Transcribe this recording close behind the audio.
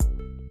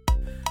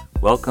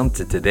Welcome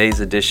to today's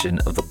edition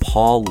of the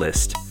Paul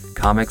List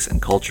Comics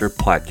and Culture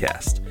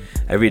Podcast.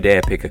 Every day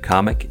I pick a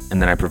comic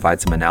and then I provide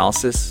some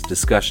analysis,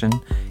 discussion,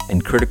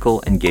 and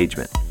critical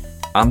engagement.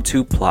 I'm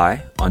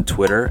 2Ply on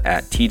Twitter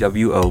at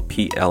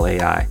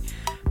TWOPLAI.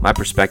 My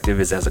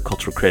perspective is as a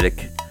cultural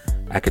critic,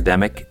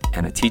 academic,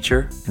 and a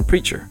teacher and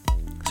preacher.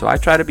 So I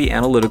try to be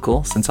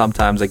analytical, since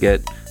sometimes I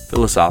get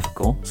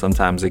philosophical,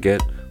 sometimes I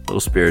get a little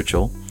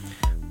spiritual.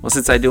 Well,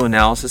 since I do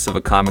analysis of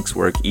a comic's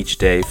work each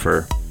day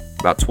for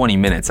about 20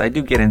 minutes, I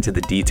do get into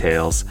the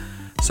details.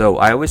 So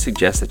I always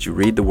suggest that you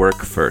read the work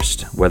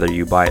first, whether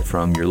you buy it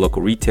from your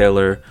local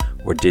retailer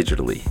or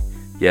digitally.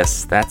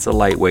 Yes, that's a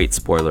lightweight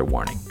spoiler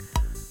warning.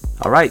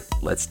 All right,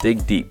 let's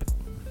dig deep.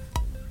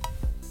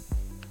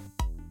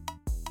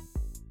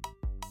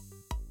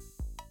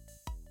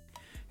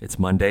 It's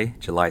Monday,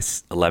 July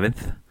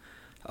 11th.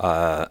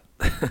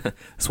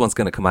 This one's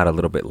going to come out a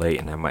little bit late,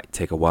 and I might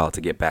take a while to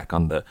get back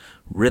on the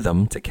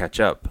rhythm to catch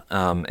up.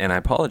 And I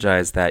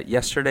apologize that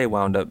yesterday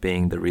wound up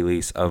being the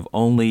release of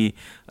only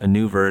a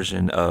new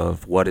version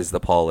of What is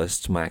the Paul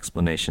List, my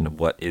explanation of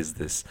what is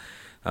this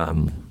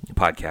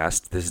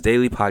podcast, this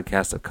daily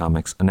podcast of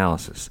comics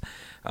analysis.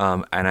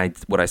 And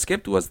what I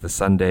skipped was the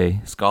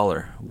Sunday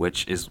Scholar,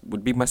 which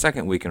would be my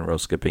second week in a row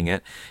skipping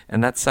it,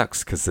 and that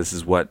sucks because this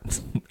is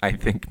what I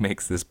think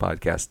makes this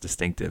podcast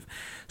distinctive.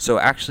 So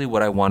actually,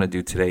 what I want to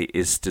do today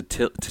is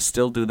to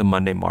still do the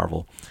Monday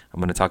Marvel.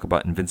 I'm going to talk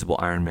about Invincible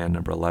Iron Man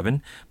number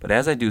 11, but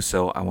as I do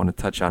so, I want to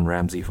touch on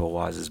Ramzi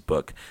Fawaz's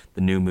book,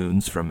 The New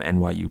Moons from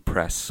NYU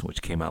Press,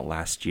 which came out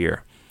last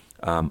year.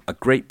 A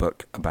great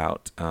book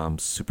about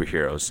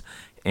superheroes.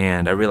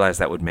 And I realized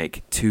that would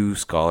make two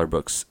scholar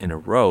books in a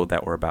row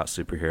that were about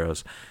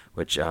superheroes,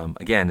 which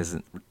again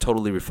isn't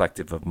totally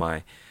reflective of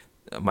my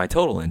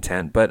total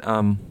intent, but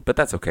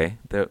that's okay.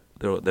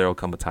 There'll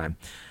come a time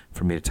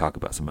for me to talk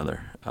about some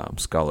other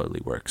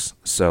scholarly works.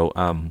 So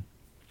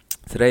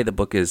today the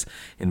book is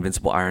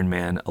Invincible Iron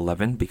Man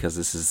 11 because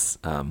this is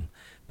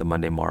the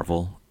Monday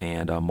Marvel,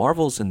 and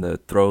Marvel's in the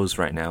throes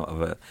right now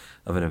of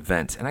an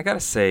event, and I gotta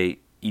say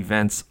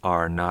events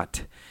are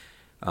not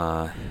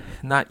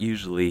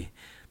usually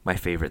my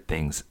favorite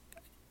things.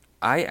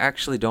 I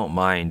actually don't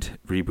mind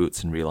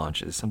reboots and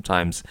relaunches.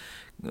 Sometimes,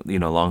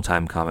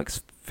 longtime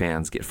comics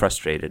fans get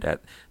frustrated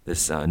at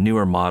this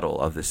newer model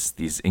of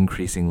these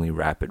increasingly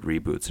rapid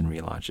reboots and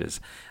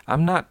relaunches.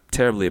 I'm not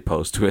terribly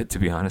opposed to it, to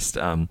be honest.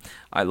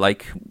 I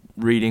like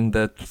reading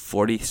the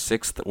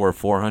 46th or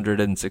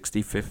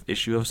 465th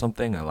issue of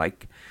something. I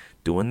like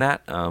doing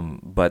that,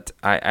 but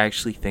I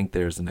actually think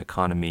there's an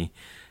economy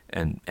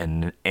and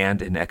an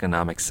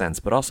economic sense,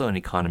 but also an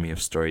economy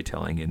of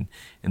storytelling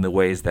in the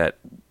ways that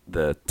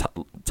the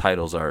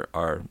titles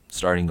are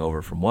starting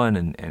over from one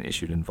and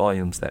issued in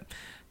volumes that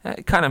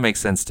it kind of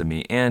makes sense to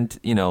me. And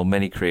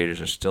many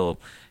creators are still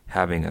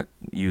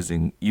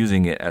using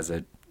it as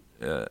a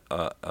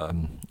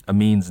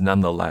means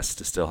nonetheless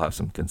to still have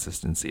some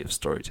consistency of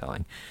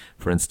storytelling.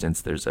 For instance,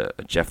 there's a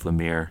Jeff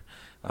Lemire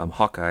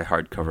Hawkeye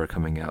hardcover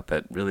coming out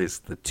that really is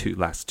the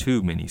last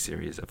two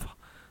miniseries of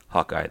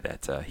Hawkeye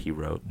that he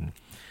wrote, and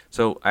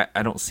so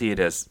I don't see it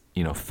as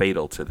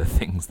fatal to the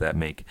things that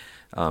make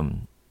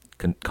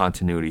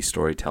continuity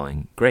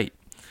storytelling great.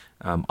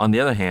 On the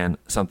other hand,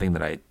 something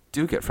that I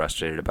do get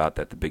frustrated about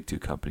that the big two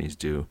companies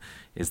do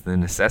is the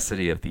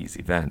necessity of these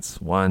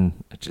events.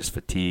 One, just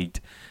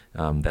fatigued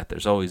that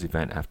there's always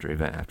event after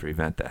event after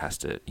event that has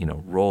to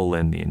roll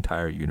in the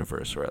entire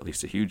universe, or at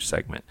least a huge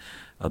segment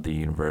of the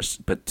universe.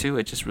 But two,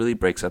 it just really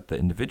breaks up the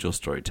individual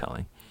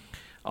storytelling.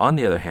 On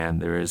the other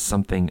hand, there is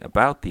something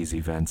about these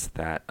events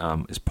that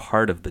is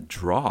part of the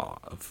draw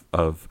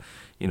of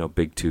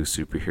big two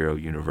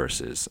superhero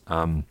universes.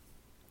 And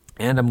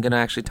I'm going to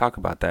actually talk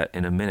about that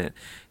in a minute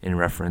in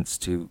reference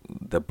to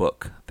the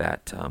book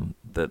that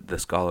the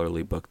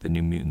scholarly book, The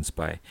New Mutants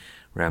by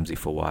Ramzi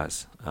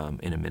Fawaz,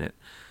 in a minute.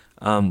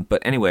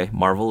 But anyway,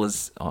 Marvel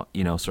is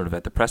sort of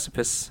at the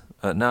precipice.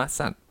 No, it's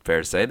not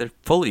fair to say. They're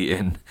fully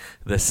in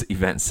this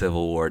event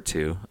Civil War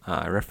 2.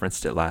 I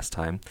referenced it last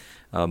time.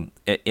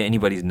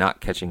 Anybody's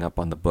not catching up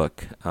on the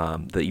book,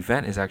 the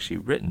event is actually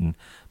written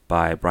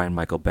by Brian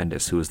Michael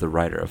Bendis, who is the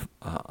writer of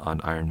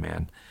on Iron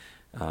Man,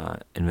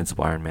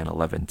 Invincible Iron Man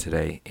 11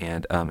 today.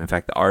 And in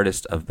fact, the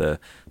artist of the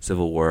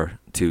Civil War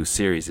 2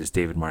 series is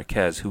David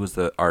Marquez, who was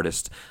the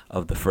artist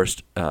of the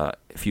first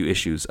few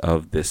issues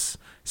of this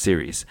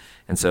series.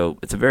 And so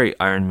it's a very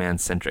Iron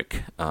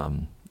Man-centric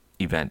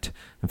event.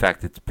 In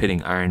fact, it's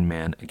pitting Iron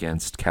Man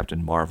against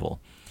Captain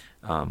Marvel.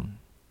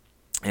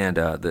 And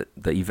the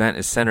event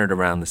is centered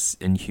around this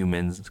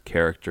Inhumans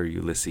character,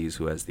 Ulysses,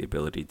 who has the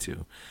ability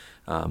to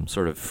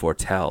sort of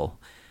foretell,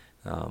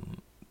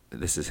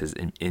 this is his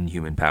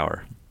inhuman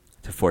power,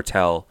 to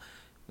foretell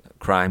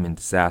crime and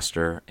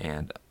disaster.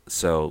 And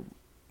so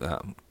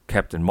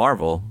Captain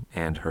Marvel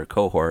and her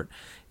cohort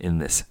in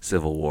this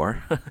Civil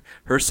War,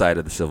 her side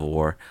of the Civil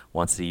War,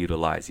 wants to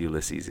utilize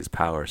Ulysses'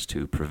 powers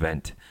to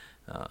prevent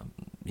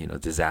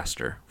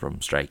disaster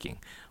from striking,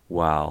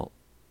 while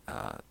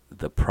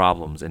the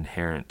problems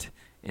inherent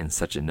in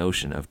such a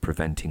notion of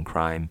preventing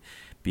crime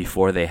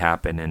before they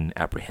happen and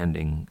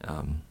apprehending,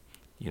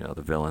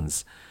 the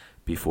villains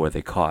before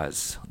they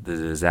cause the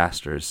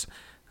disasters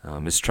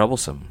is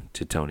troublesome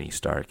to Tony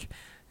Stark.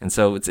 And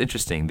so it's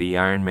interesting, the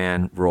Iron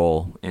Man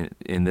role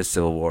in this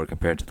Civil War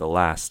compared to the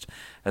last,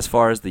 as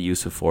far as the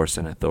use of force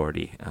and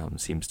authority,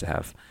 seems to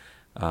have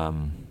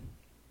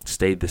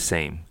stayed the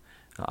same.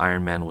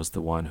 Iron Man was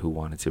the one who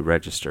wanted to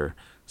register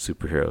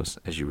superheroes,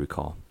 as you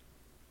recall.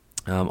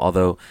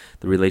 Although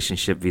the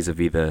relationship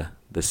vis-a-vis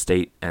the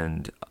state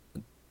and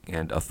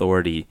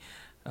authority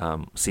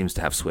seems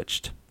to have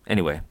switched.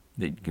 Anyway,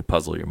 you can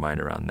puzzle your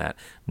mind around that.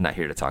 I'm not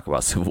here to talk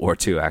about Civil War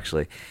II,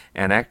 actually.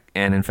 And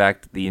in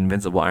fact, the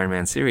Invincible Iron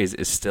Man series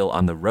is still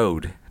on the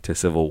road to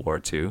Civil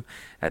War II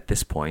at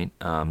this point.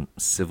 Iron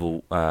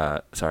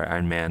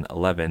Man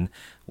 11,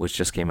 which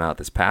just came out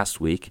this past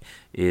week,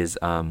 is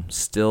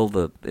still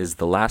the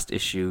last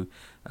issue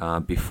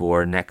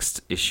before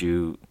next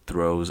issue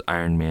throws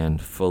Iron Man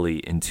fully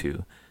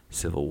into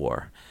Civil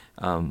War.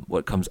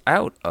 What comes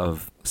out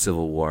of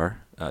Civil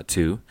War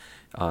 2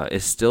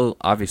 is still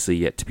obviously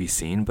yet to be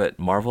seen, but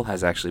Marvel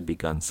has actually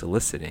begun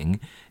soliciting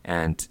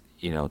and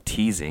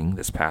teasing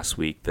this past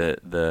week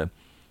the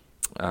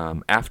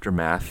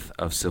aftermath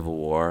of Civil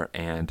War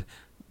and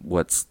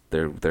what's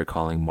they're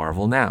calling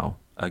Marvel Now.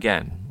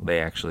 Again, they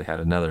actually had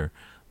another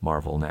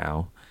Marvel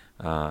Now,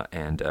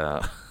 and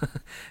it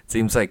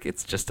seems like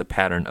it's just a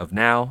pattern of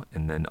now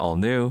and then all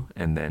new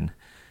and then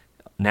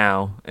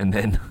now and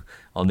then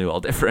all new,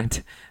 all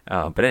different.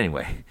 But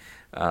anyway.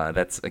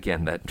 That's,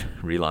 again, that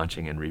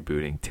relaunching and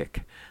rebooting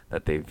tick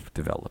that they've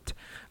developed.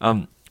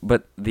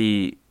 But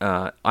the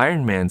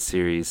Iron Man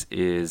series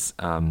is,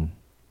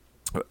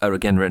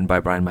 again, written by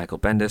Brian Michael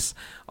Bendis,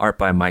 art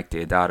by Mike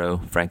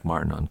Deodato, Frank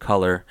Martin on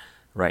color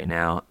right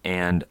now.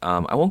 And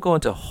I won't go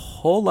into a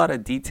whole lot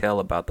of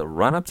detail about the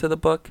run-up to the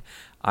book.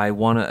 I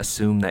want to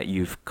assume that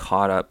you've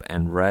caught up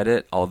and read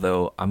it,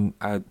 although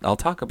I'll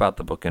talk about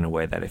the book in a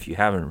way that if you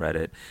haven't read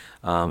it,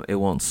 it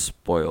won't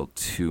spoil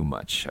too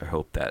much. I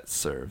hope that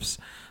serves.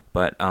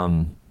 But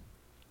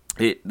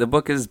the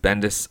book is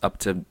Bendis up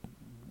to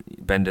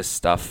Bendis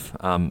stuff.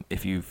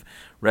 If you've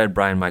read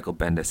Brian Michael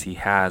Bendis, he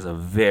has a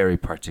very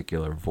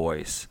particular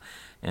voice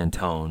and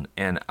tone,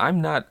 and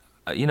I'm not...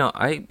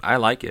 I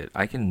like it.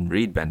 I can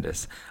read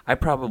Bendis. I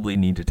probably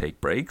need to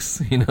take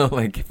breaks.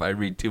 Like if I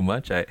read too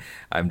much,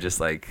 I'm just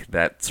like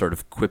that sort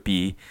of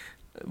quippy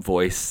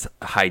voice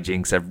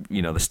hijinks.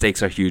 The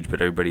stakes are huge,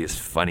 but everybody is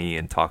funny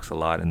and talks a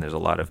lot, and there's a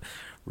lot of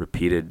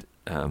repeated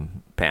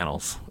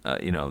panels.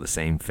 The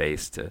same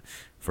face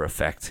for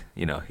effect.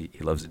 He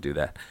loves to do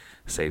that.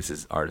 Saves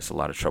his artists a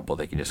lot of trouble.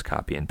 They can just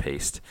copy and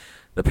paste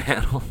the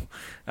panel.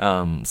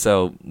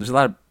 So there's a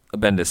lot of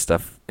Bendis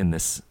stuff in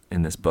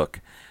this book.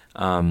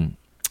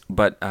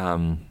 But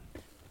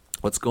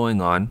what's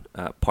going on,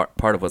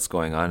 part of what's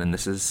going on, and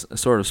this is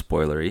sort of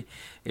spoilery,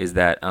 is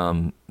that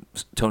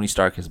Tony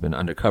Stark has been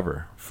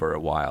undercover for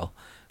a while,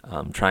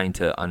 trying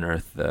to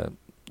unearth the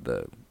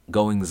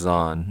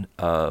goings-on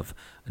of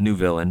a new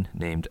villain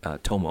named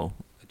Tomo,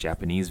 a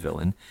Japanese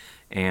villain,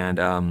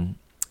 and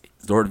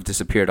sort of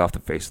disappeared off the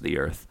face of the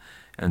earth.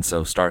 And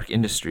so Stark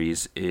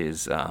Industries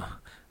is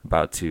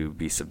about to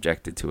be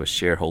subjected to a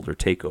shareholder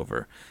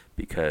takeover,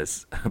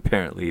 because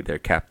apparently their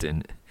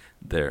captain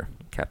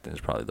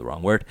is probably the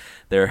wrong word.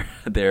 Their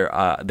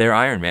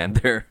Iron Man,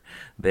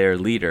 their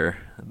leader,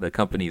 the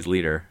company's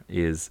leader,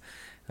 is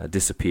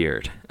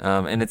disappeared.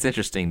 And it's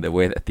interesting the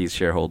way that these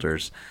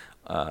shareholders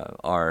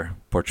are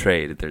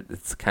portrayed.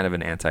 It's kind of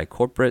an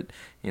anti-corporate.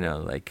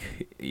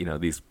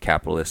 These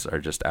capitalists are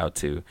just out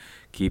to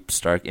keep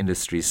Stark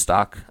Industries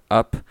stock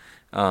up.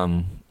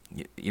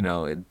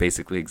 It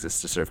basically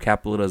exists to serve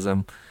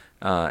capitalism.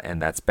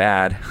 And that's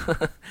bad.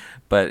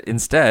 But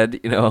instead,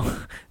 it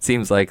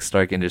seems like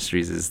Stark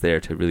Industries is there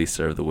to really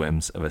serve the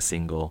whims of a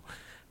single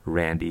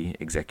randy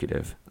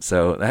executive.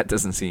 So that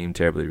doesn't seem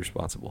terribly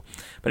responsible.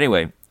 But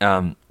anyway,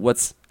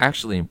 what's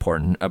actually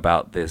important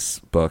about this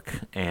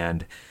book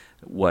and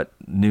what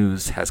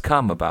news has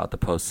come about the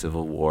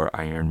post-Civil War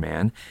Iron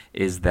Man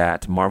is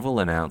that Marvel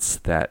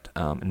announced that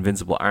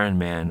Invincible Iron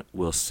Man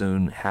will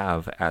soon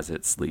have as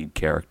its lead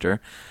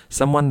character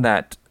someone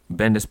that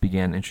Bendis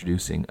began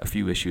introducing a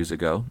few issues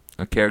ago,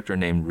 a character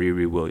named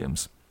Riri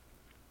Williams,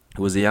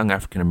 who was a young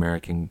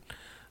African-American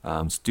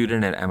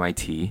student at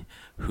MIT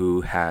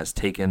who has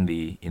taken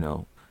the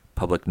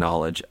public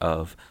knowledge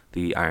of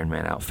the Iron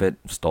Man outfit,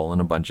 stolen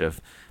a bunch of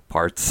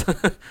parts,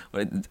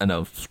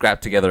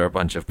 scrapped together a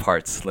bunch of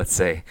parts, let's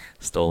say.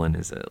 Stolen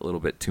is a little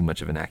bit too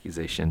much of an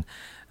accusation.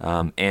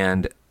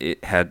 And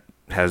it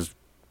has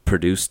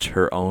produced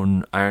her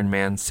own Iron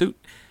Man suit.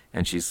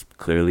 And she's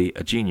clearly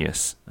a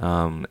genius.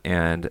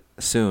 And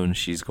soon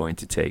she's going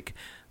to take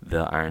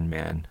the Iron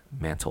Man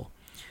mantle.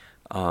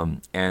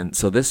 And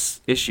so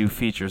this issue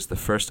features the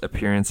first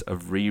appearance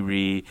of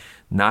Riri,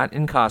 not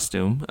in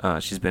costume.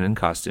 She's been in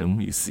costume.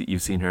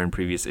 You've seen her in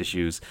previous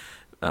issues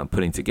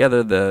putting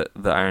together the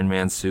Iron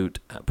Man suit,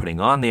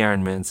 putting on the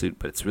Iron Man suit,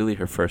 but it's really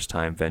her first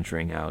time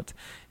venturing out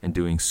and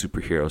doing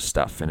superhero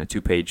stuff in a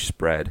 2-page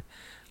spread.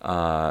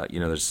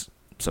 There's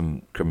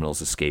some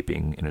criminals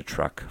escaping in a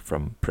truck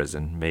from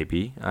prison,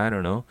 maybe, I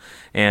don't know.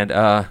 And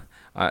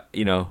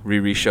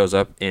Riri shows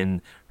up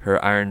in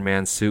her Iron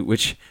Man suit,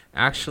 which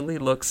actually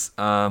looks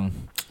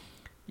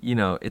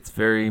it's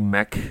very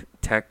mech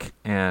tech,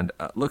 and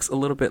looks a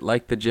little bit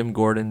like the Jim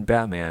Gordon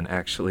Batman,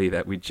 actually,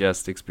 that we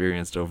just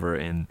experienced over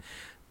in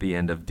the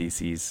end of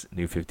DC's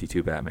New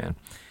 52 Batman.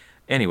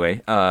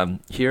 Anyway,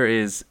 here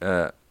is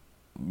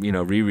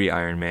Riri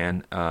Iron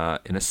Man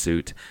in a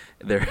suit.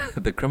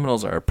 The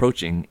criminals are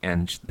approaching,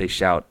 and they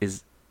shout,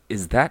 "Is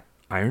that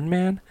Iron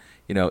Man?"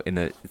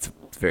 It's a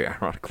very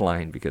ironic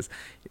line, because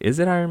is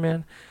it Iron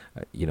Man?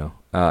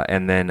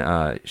 And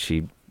then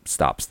she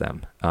stops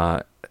them.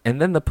 And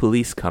then the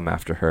police come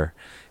after her,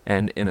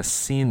 and in a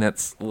scene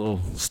that's a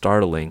little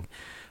startling,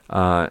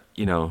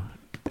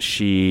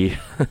 she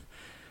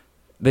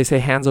they say,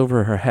 "Hands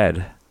over her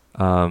head,"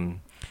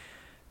 and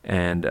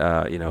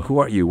 "Who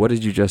are you? What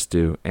did you just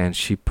do?" And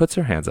she puts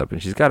her hands up,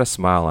 and she's got a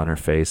smile on her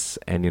face,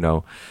 and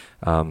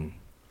her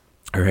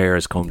hair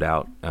is combed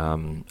out.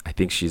 I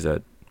think she's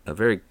a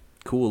very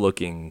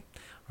cool-looking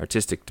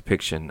artistic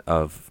depiction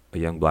of a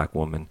young black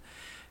woman.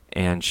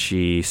 And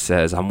she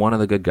says, "I'm one of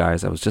the good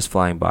guys. I was just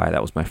flying by.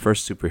 That was my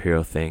first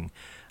superhero thing.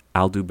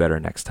 I'll do better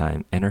next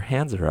time." And her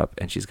hands are up,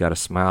 and she's got a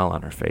smile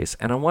on her face.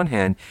 And on one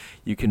hand,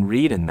 you can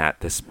read in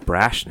that this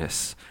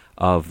brashness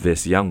of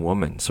this young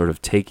woman sort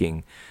of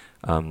taking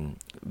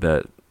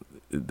the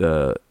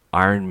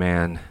Iron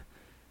Man,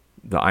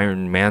 the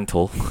Iron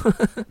Mantle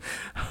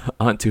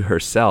onto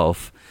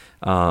herself,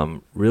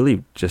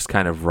 really just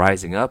kind of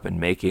rising up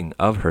and making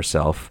of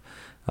herself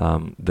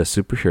the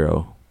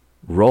superhero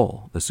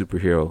role, the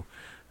superhero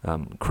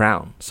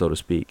crown, so to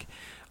speak.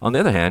 On the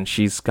other hand,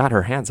 she's got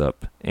her hands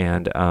up,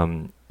 and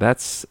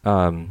that's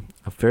a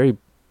very,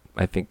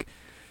 I think,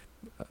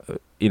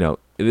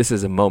 this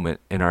is a moment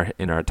in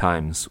our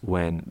times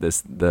when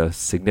the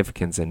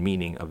significance and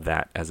meaning of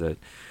that as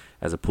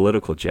a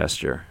political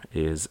gesture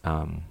is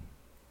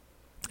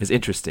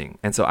interesting.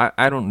 And so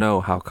I don't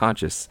know how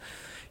conscious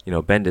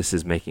Bendis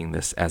is making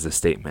this as a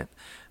statement.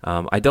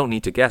 I don't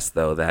need to guess,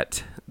 though,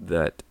 that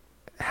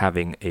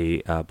having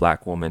a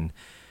black woman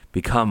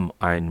become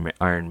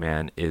Iron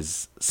Man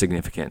is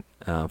significant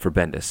for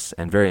Bendis,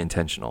 and very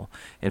intentional.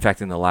 In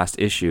fact, in the last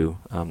issue,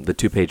 the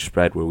 2-page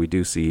spread where we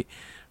see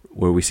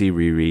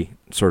Riri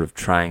sort of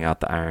trying out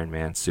the Iron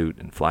Man suit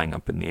and flying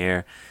up in the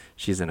air,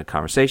 she's in a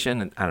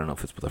conversation, and I don't know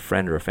if it's with a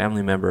friend or a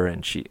family member,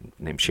 and she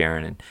named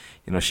Sharon, and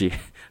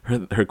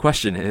her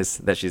question is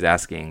that she's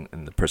asking,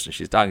 and the person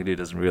she's talking to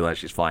doesn't realize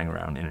she's flying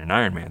around in an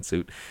Iron Man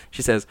suit.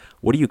 She says,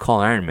 "What do you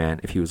call Iron Man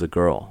if he was a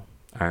girl?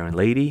 Iron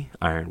Lady?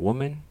 Iron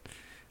Woman?"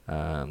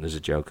 There's a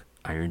joke,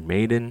 Iron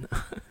Maiden.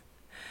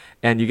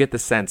 And you get the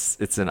sense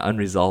it's an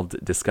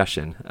unresolved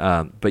discussion,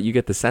 but you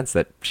get the sense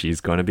that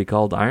she's going to be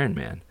called Iron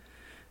Man.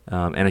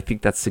 And I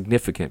think that's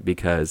significant,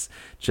 because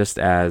just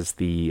as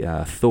the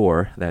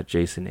Thor that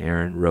Jason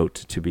Aaron wrote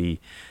to be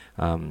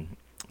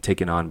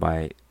taken on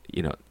by,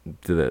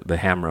 the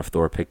hammer of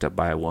Thor picked up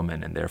by a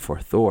woman, and therefore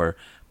Thor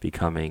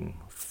becoming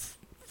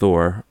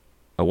Thor,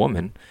 a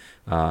woman,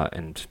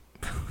 and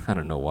I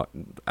don't know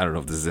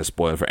if this is a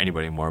spoiler for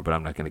anybody anymore, but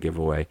I'm not going to give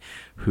away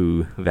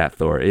who that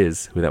Thor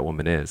is, who that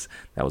woman is.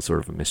 That was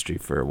sort of a mystery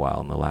for a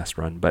while in the last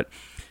run, but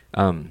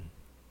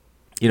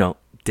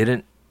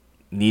didn't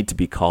need to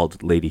be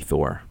called Lady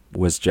Thor,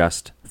 was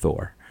just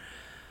Thor.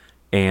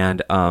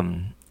 And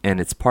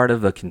it's part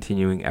of a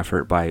continuing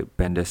effort by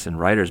Bendis and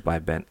writers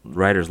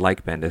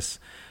like Bendis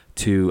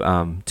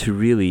to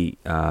really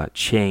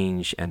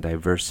change and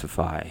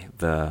diversify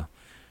the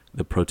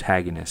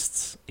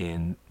protagonists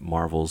in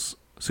Marvel's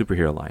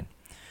superhero line.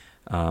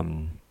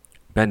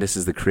 Bendis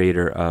is the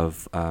creator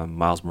of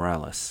Miles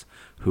Morales,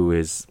 who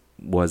was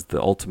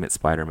the Ultimate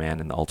Spider-Man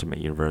in the Ultimate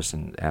Universe,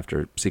 and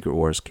after Secret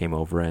Wars came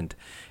over and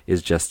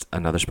is just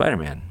another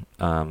Spider-Man.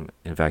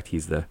 In fact,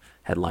 he's the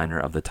headliner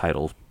of the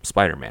title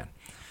Spider-Man.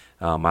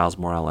 Miles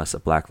Morales, a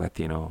black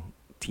Latino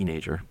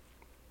teenager.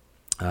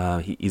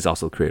 He's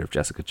also the creator of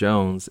Jessica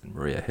Jones and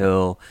Maria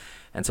Hill.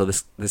 And so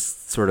this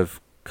sort of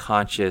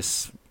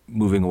conscious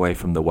moving away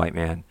from the white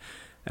man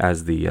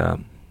as the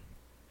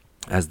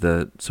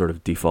sort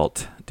of de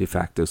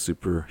facto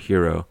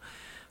superhero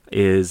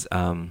is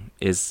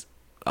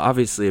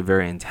obviously a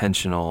very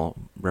intentional,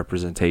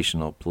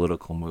 representational,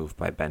 political move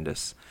by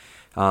Bendis.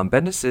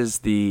 Bendis is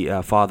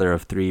the father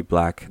of 3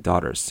 black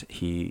daughters.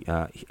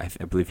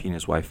 I believe he and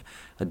his wife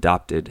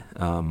adopted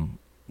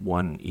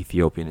 1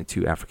 Ethiopian and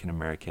 2 African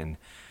American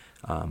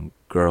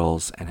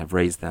girls, and have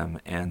raised them.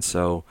 And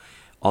so,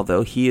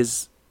 although he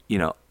is,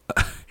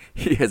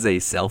 he is a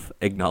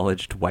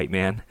self-acknowledged white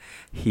man,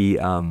 he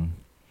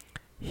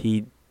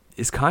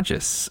is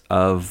conscious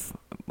of.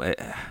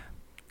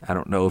 I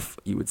don't know if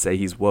you would say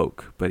he's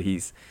woke, but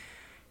he's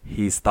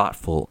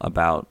thoughtful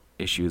about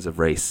issues of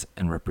race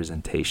and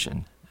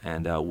representation,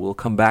 and we'll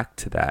come back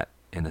to that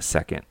in a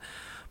second.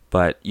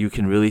 But you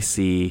can really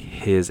see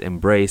his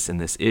embrace in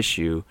this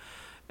issue,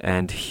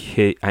 and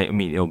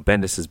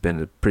Bendis has been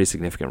a pretty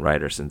significant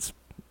writer since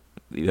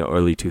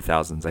early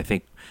 2000s. I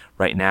think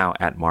right now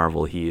at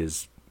Marvel he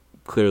is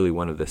clearly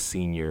one of the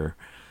senior,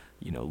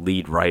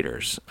 lead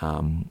writers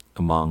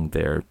among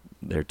their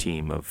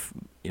team of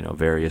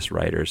various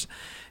writers,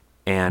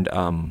 and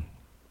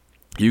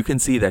you can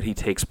see that he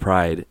takes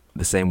pride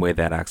the same way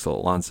that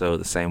Axel Alonso,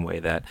 the same way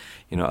that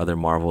other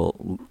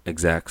Marvel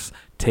execs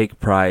take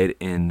pride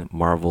in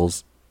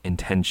Marvel's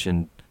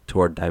intention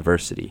toward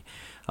diversity.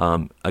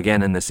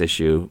 Again, in this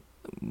issue,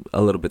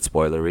 a little bit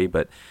spoilery,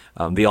 but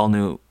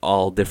the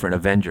all different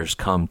Avengers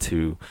come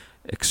to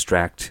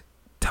extract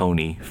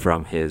Tony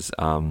from his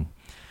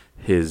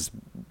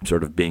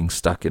sort of being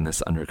stuck in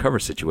this undercover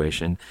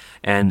situation,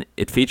 and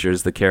it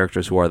features the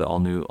characters who are the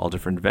all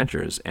different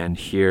Avengers. And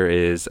here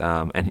is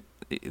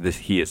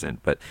he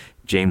isn't, but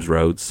James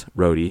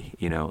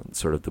Rhodey,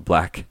 sort of the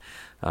Black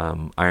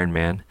Iron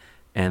Man,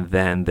 and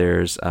then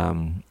there's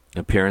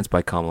appearance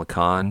by Kamala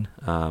Khan,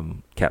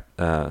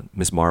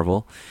 Miss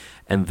Marvel,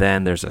 and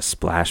then there's a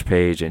splash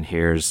page, and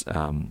here's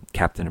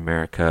Captain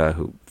America,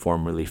 who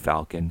formerly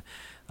Falcon,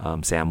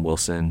 Sam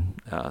Wilson,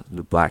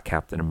 the Black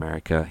Captain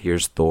America.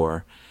 Here's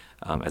Thor,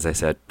 as I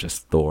said,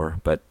 just Thor,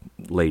 but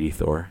Lady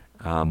Thor,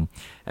 and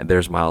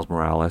there's Miles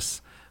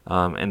Morales,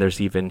 and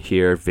there's even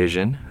here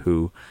Vision,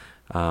 who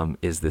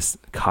is this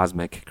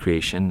cosmic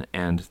creation,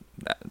 and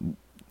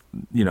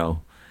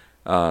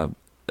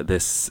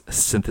this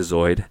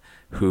synthezoid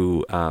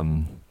who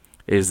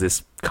is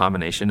this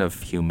combination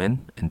of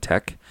human and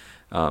tech,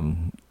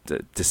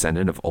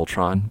 descendant of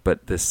Ultron,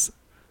 but this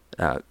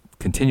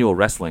continual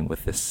wrestling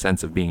with this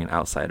sense of being an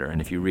outsider. And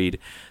if you read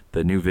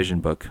the new Vision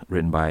book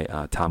written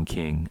by Tom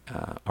King,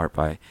 art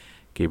by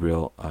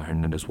Gabriel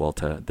Hernandez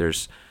Walta,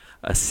 there's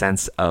a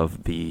sense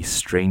of the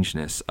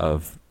strangeness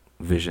of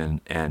Vision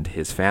and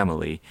his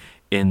family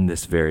in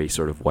this very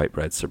sort of white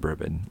bread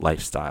suburban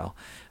lifestyle.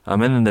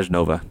 And then there's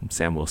Nova,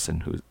 Sam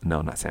Wilson,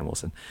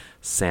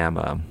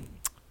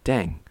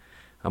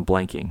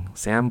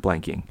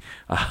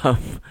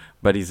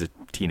 but he's a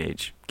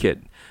teenage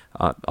kid,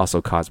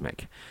 also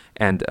cosmic.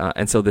 And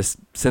so this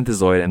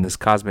synthezoid and this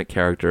cosmic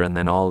character, and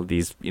then all of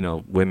these,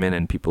 women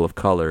and people of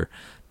color,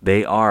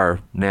 they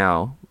are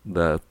now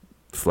the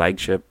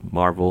flagship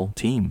Marvel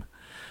team.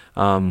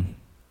 I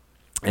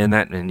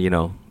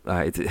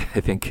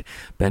think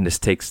Bendis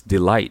takes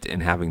delight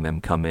in having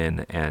them come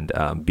in and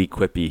be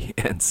quippy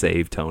and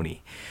save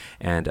Tony.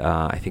 And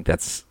I think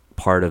that's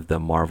part of the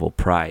Marvel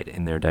pride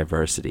in their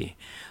diversity.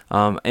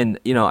 I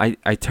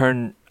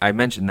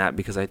mentioned that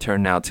because I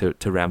turn now to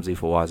Ramzi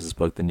Fawaz's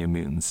book, The New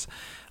Mutants.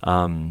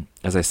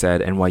 As I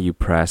said, NYU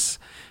Press.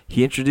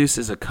 He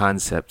introduces a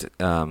concept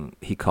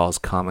he calls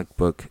comic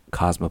book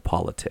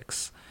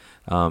cosmopolitics.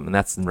 And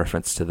that's in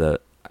reference to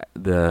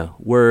the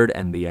word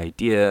and the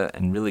idea,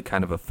 and really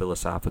kind of a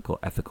philosophical,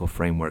 ethical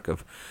framework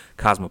of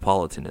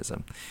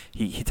cosmopolitanism.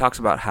 He talks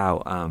about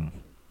how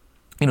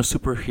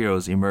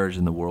superheroes emerged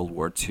in the World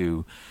War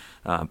II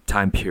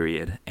time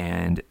period,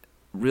 and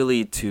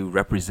really to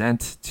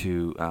represent,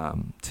 to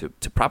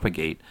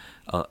propagate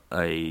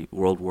a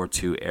World War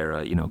II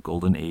era,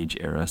 Golden Age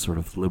era sort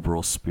of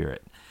liberal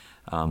spirit,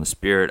 the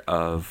spirit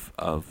of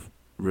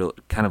real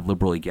kind of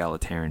liberal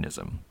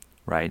egalitarianism,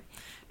 right?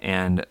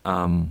 And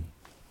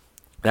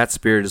that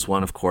spirit is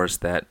one, of course,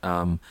 that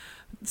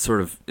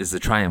sort of is the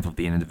triumph of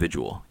the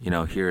individual.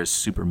 Here is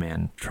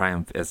Superman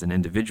triumph as an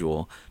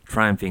individual,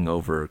 triumphing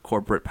over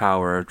corporate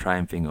power,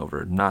 triumphing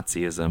over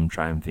Nazism,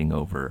 triumphing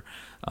over,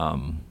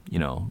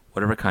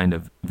 whatever kind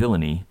of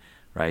villainy,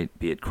 right?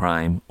 Be it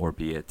crime or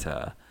be it,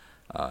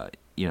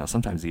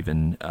 sometimes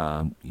even,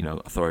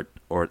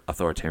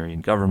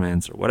 authoritarian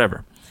governments or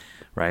whatever,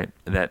 right?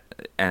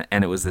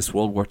 And it was this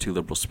World War II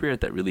liberal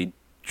spirit that really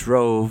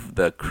drove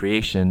the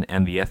creation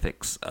and the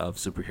ethics of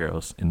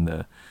superheroes in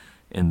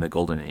the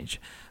Golden Age.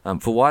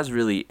 Fawaz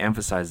really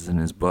emphasizes in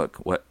his book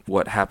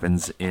what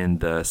happens in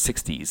the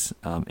 60s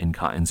in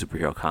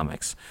superhero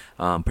comics,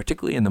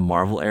 particularly in the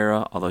Marvel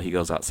era, although he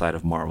goes outside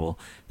of Marvel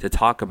to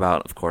talk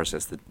about, of course,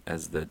 as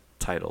the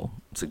title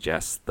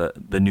suggests,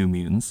 the New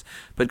Mutants,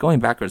 but going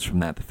backwards from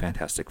that, the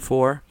Fantastic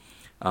Four,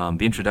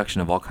 the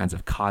introduction of all kinds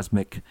of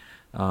cosmic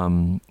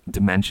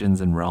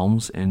dimensions and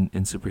realms in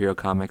superhero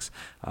comics.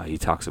 He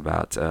talks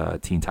about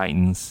Teen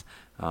Titans.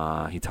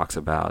 He talks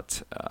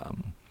about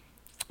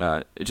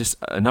just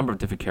a number of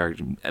different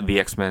characters, the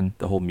X-Men,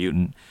 the whole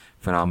mutant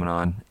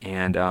phenomenon,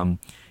 and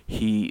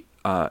he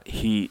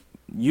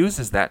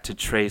uses that to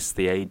trace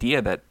the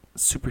idea that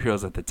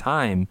superheroes at the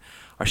time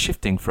are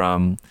shifting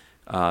from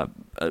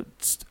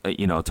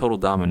total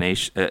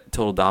dominance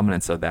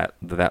of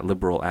that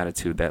liberal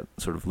attitude, that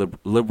sort of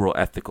liberal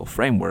ethical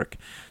framework,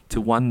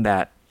 to one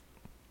that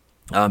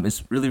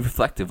is really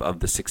reflective of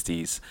the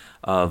 60s,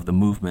 of the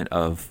movement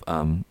of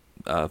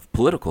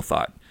political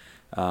thought,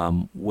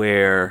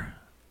 where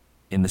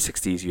in the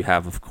 60s you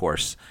have, of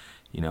course,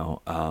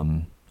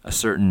 a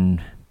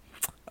certain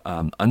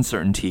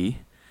uncertainty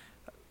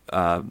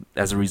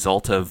as a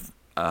result of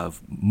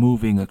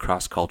moving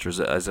across cultures,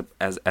 as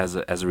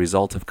a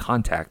result of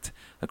contact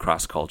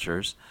across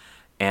cultures,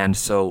 and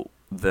so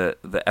the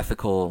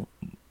ethical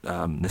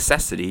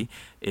necessity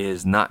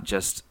is not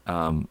just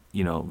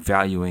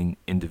valuing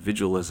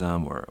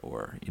individualism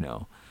or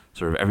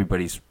sort of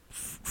everybody's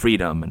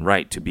freedom and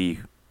right to be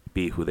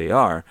who they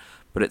are,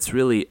 but it's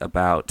really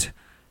about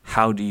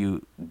how do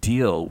you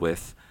deal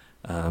with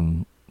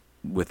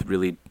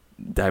really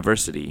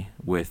diversity,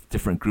 with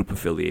different group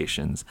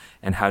affiliations,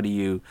 and how do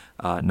you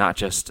not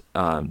just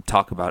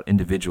talk about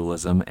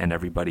individualism and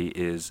everybody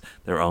is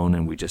their own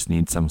and we just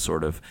need some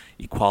sort of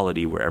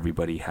equality where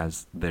everybody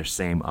has their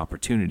same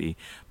opportunity,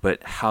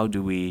 but how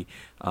do we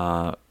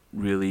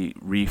really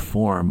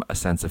reform a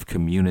sense of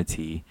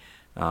community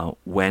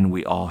when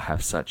we all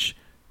have such,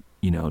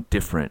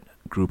 different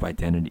group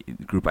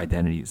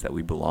identities that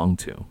we belong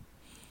to.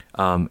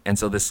 And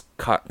so this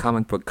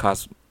comic book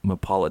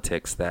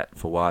cosmopolitics that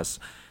Fawaz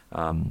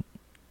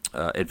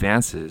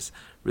advances,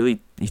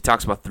 really, he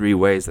talks about three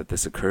ways that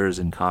this occurs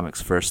in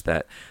comics. First,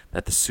 that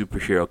the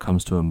superhero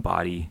comes to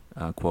embody,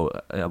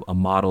 quote, a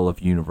model of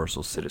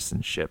universal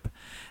citizenship.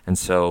 And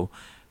so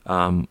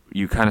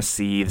you kind of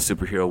see the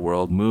superhero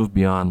world move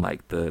beyond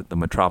like the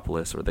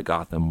metropolis or the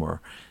Gotham or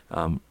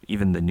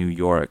even the New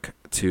York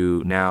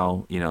to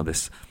now,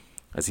 this,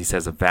 as he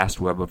says, a vast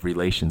web of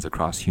relations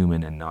across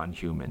human and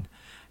non-human.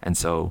 And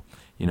so,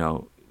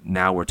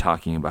 now we're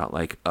talking about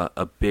like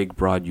a big,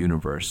 broad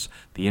universe,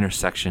 the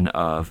intersection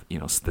of,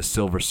 the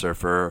Silver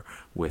Surfer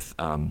with,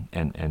 and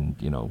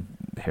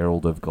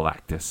Herald of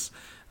Galactus,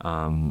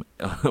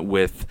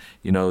 with,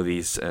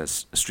 these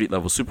street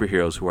level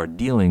superheroes who are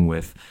dealing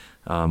with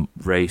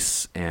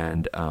race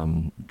and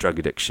drug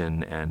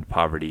addiction and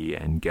poverty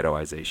and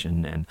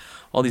ghettoization and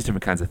all these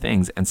different kinds of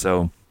things. And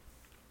so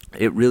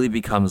it really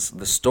becomes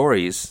the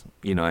stories,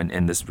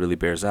 and this really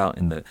bears out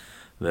in the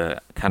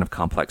kind of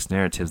complex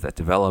narratives that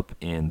develop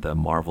in the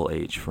Marvel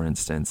age, for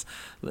instance.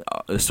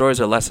 The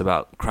stories are less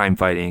about crime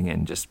fighting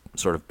and just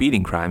sort of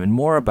beating crime and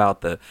more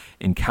about the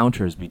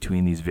encounters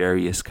between these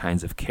various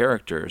kinds of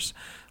characters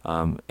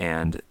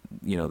and,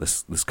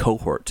 this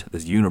cohort,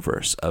 this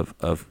universe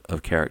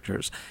of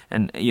characters.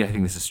 And, I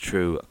think this is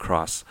true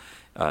across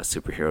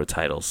superhero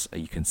titles.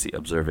 You can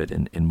observe it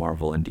in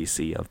Marvel and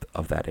DC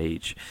of that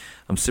age.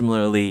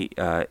 Similarly,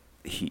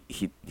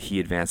 he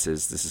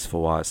advances, this is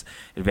Fawaz,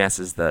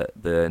 advances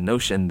the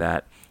notion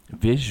that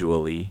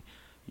visually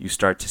you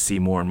start to see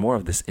more and more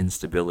of this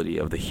instability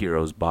of the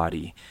hero's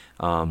body.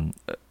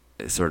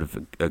 Sort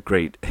of a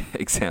great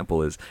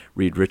example is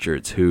Reed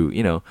Richards,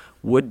 who,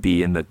 would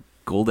be in the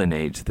golden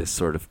age this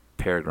sort of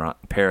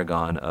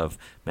paragon of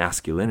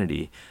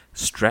masculinity,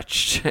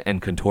 stretched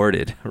and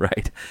contorted,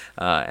 right?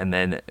 And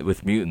then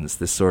with mutants,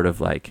 this sort of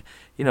like,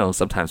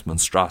 sometimes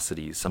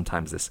monstrosities,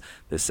 sometimes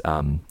this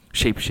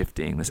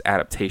shape-shifting, this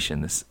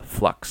adaptation, this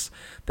flux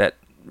that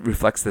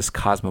reflects this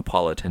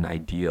cosmopolitan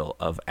ideal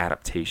of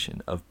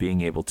adaptation, of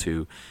being able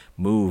to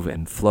move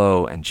and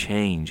flow and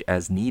change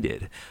as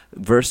needed,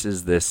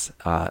 versus this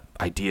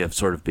idea of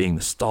sort of being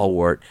the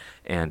stalwart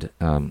and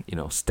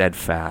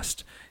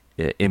steadfast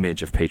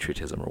image of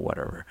patriotism or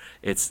whatever.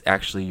 It's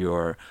actually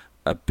your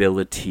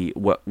ability,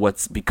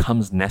 what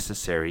becomes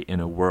necessary in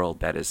a world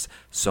that is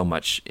so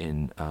much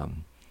in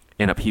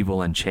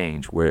upheaval and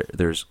change, where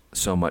there's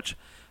so much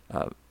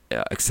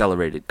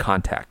accelerated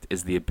contact,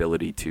 is the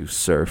ability to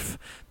surf,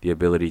 the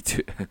ability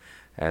to,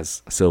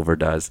 as Silver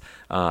does,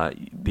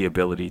 the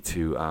ability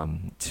to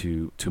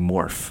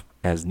morph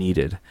as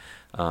needed,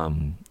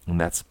 and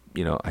that's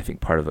I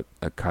think part of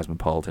a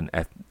cosmopolitan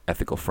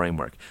ethical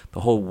framework. The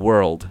whole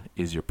world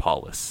is your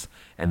polis,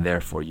 and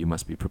therefore you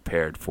must be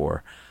prepared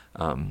for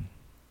the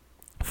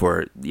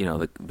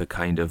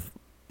kind of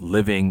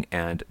living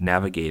and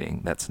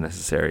navigating that's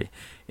necessary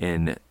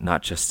in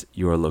not just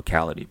your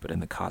locality but in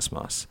the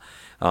cosmos.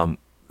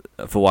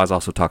 Fawaz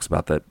also talks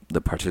about the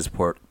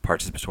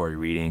participatory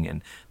reading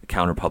and the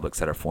counterpublics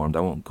that are formed. I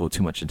won't go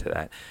too much into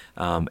that.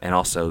 And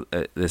also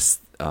this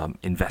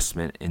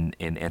investment in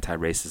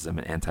anti-racism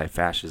and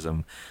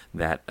anti-fascism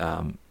that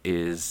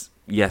is,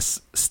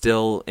 yes,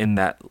 still in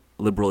that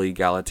liberal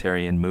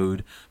egalitarian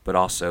mood, but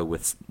also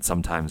with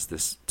sometimes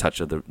this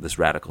touch of this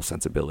radical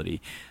sensibility,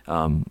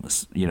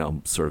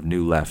 sort of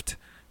new left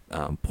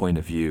point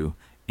of view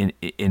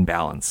in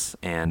balance,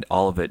 and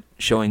all of it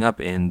showing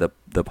up in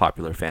the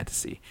popular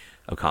fantasy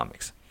of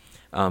comics.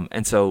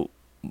 And so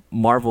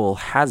Marvel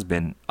has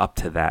been up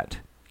to that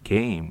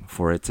game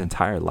for its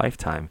entire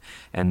lifetime,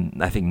 and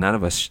I think none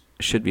of us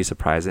should be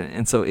surprised.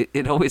 And so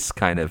it always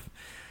kind of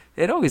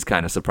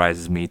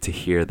surprises me to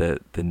hear the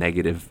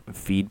negative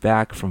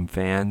feedback from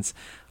fans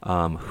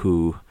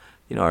who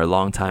are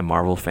longtime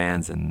Marvel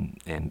fans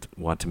and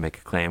want to make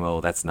a claim, oh,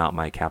 that's not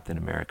my Captain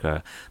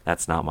America,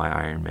 that's not my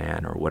Iron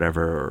Man, or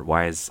whatever, or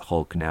why is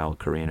Hulk now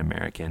Korean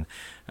American?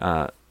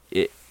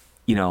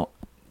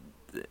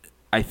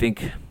 I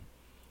think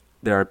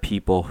there are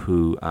people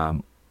who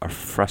are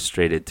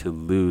frustrated to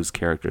lose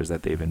characters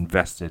that they've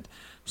invested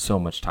so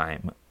much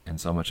time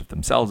and so much of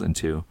themselves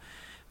into,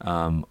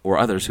 or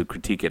others who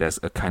critique it as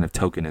a kind of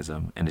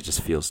tokenism, and it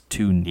just feels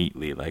too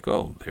neatly like,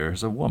 oh,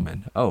 there's a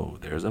woman, oh,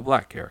 there's a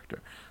black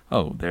character,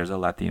 oh, there's a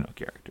Latino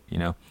character,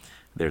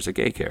 there's a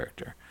gay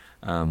character.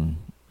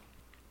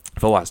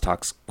 Fawaz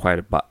talks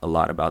a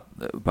lot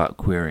about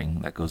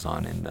queering that goes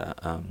on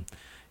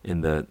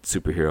in the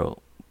superhero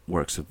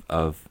works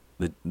of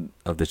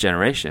the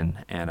generation,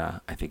 and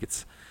I think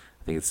it's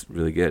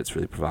really good. It's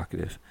really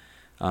provocative.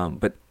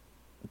 But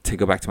to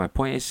go back to my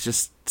point, it's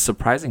just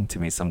surprising to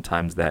me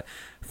sometimes that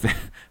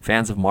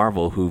fans of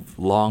Marvel who've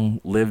long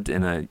lived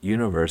in a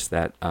universe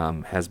that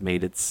has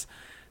made it's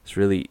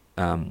really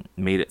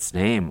made its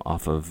name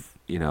off of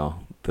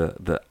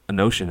the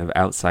notion of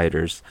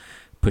outsiders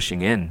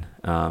pushing in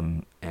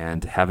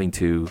and having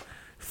to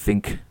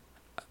think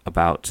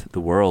about the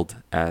world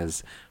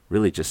as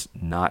really just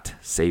not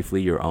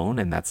safely your own,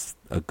 and that's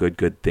a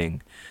good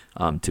thing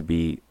to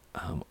be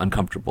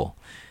uncomfortable.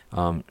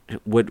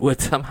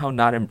 Would somehow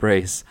not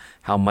embrace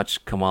how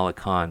much Kamala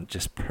Khan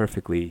just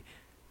perfectly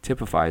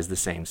typifies the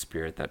same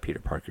spirit that Peter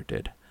Parker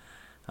did,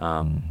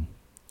 and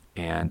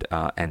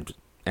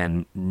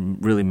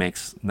really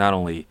makes not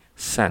only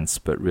sense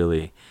but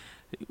really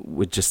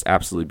would just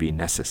absolutely be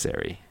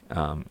necessary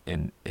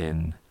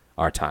in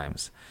our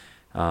times.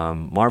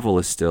 Marvel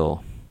is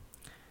still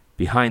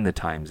behind the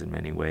times in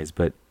many ways,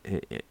 but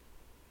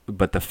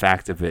the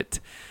fact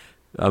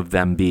of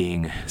them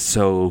being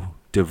so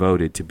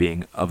devoted to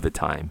being of the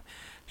time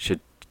should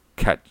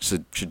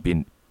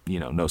be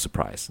no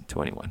surprise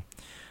to anyone.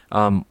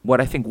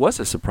 What I think was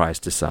a surprise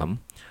to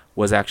some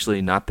was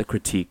actually not the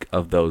critique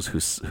of those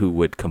who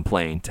would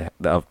complain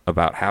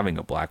about having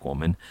a black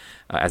woman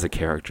as a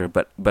character,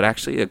 but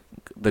actually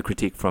the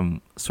critique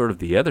from sort of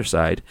the other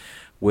side,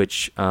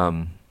 which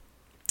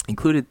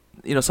included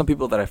some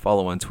people that I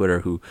follow on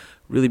Twitter who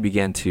really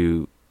began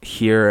to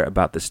hear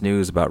about this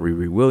news about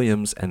Riri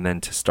Williams and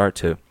then to start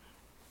to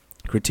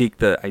critique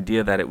the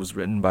idea that it was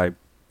written by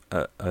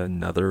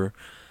another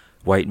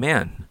white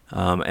man.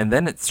 And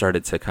then it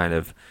started to kind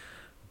of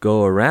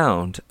go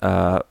around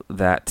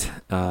that,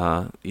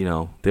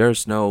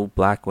 there's no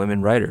black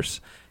women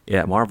writers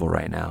at Marvel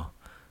right now.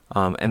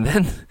 And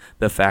then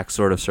the facts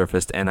sort of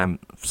surfaced, and I'm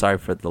sorry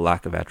for the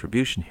lack of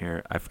attribution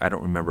here. I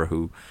don't remember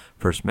who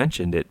first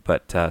mentioned it,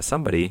 but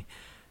somebody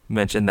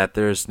mentioned that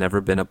there's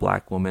never been a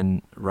black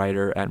woman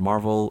writer at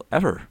Marvel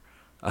ever.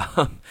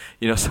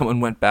 Someone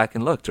went back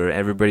and looked, or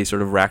everybody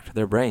sort of racked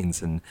their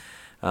brains, and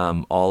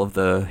all of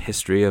the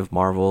history of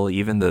Marvel,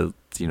 even the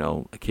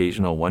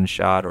occasional one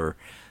shot or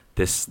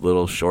this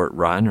little short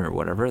run or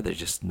whatever,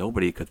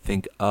 nobody could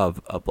think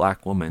of a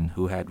black woman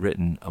who had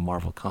written a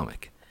Marvel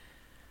comic.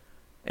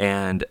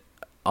 And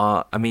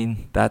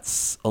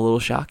that's a little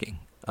shocking.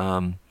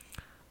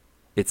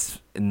 It's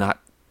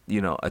not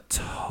a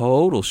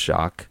total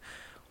shock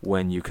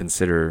when you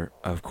consider,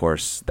 of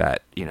course,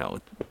 that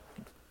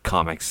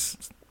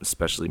comics,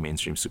 especially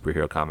mainstream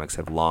superhero comics,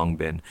 have long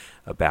been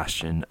a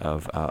bastion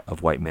of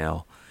white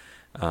male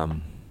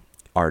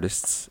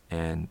artists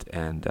and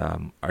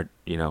art,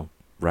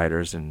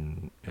 writers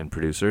and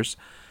producers.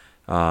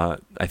 I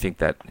think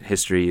that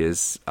history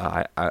is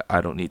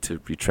I don't need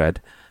to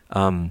retread,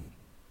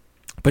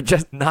 but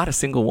just not a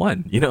single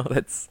one.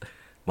 That's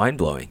mind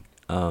blowing.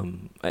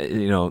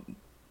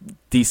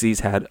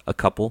 DC's had a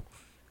couple,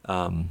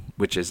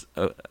 which is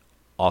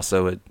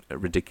also a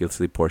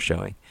ridiculously poor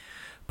showing.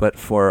 But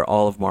for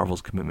all of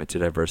Marvel's commitment to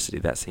diversity,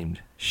 that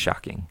seemed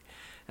shocking.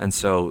 And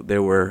so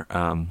there were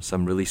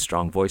some really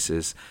strong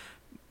voices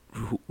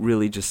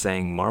really just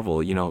saying,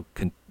 Marvel,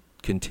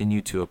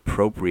 continue to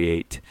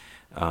appropriate,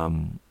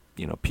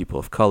 people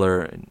of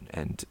color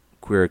and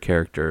queer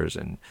characters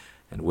and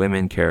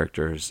women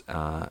characters,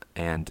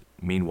 and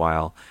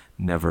meanwhile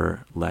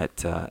never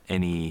let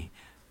any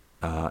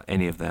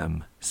of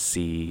them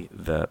see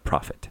the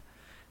profit.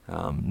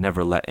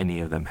 Never let any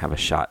of them have a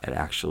shot at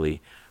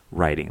actually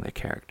writing the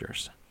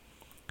characters.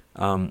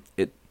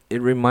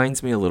 It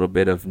reminds me a little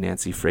bit of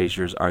Nancy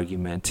Fraser's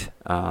argument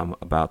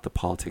about the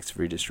politics of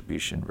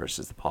redistribution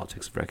versus the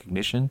politics of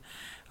recognition.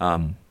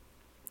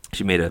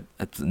 She made a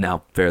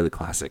now fairly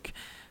classic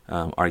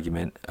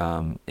argument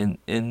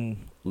in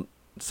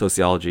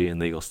sociology and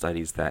legal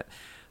studies that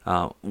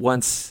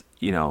once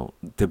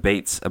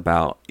debates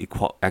about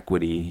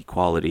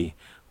equality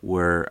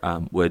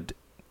would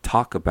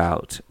talk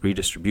about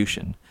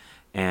redistribution,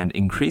 and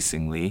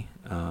increasingly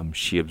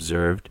she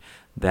observed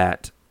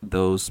that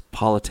those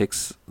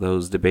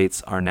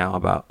debates are now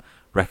about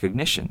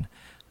recognition.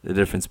 The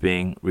difference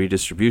being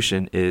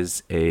redistribution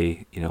is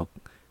a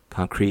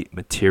concrete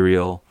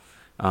material.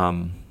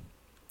 Well,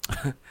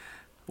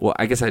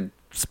 I guess I'd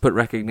put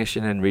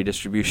recognition and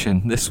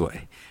redistribution this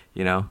way.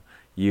 You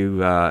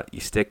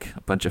stick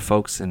a bunch of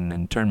folks in an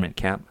internment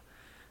camp.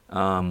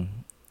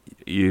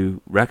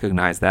 You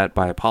recognize that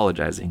by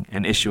apologizing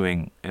and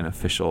issuing an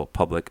official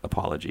public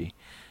apology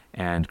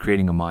and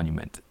creating a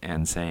monument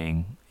and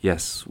saying,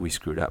 yes, we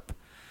screwed up.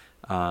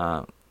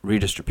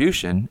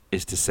 Redistribution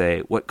is to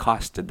say, what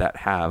cost did that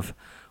have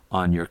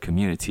on your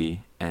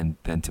community, and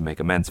then to make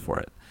amends for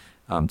it.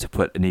 To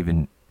put an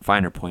even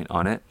finer point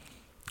on it,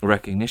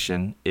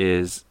 recognition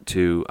is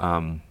to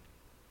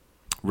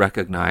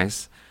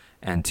recognize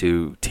and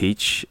to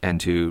teach and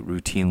to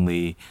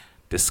routinely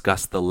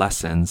discuss the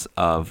lessons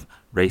of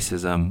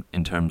racism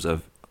in terms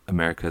of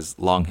America's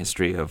long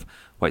history of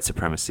white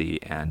supremacy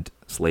and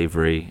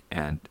slavery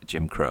and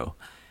Jim Crow.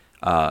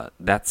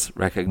 That's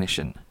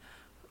recognition.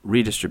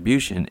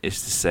 redistribution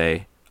is to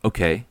say,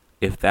 okay,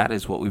 if that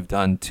is what we've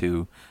done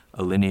to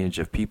a lineage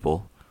of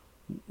people,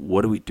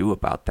 what do we do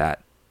about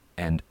that?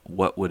 And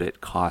what would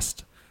it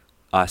cost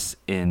us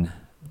in,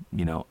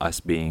 us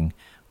being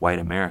white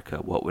America?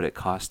 What would it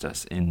cost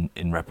us in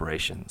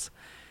reparations?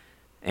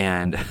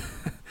 And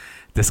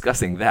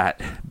discussing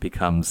that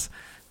becomes,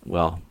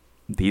 well,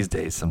 these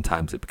days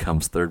sometimes it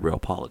becomes third rail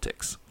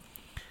politics.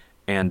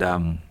 And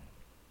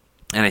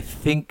I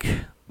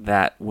think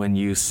that when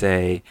you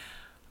say,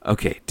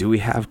 okay, do we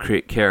have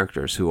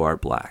characters who are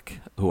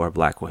black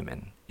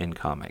women in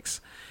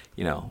comics?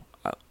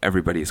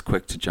 Everybody is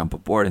quick to jump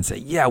aboard and say,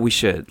 yeah, we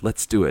should.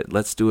 Let's do it,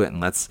 and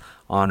let's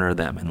honor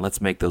them, and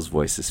let's make those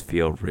voices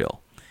feel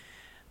real.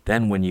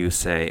 Then when you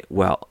say,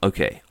 well,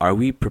 okay, are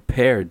we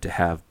prepared to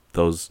have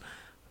those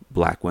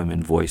black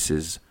women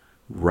voices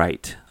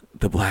write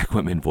the black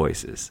women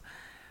voices?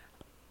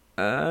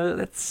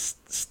 That's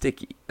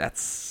sticky.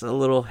 That's a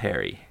little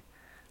hairy.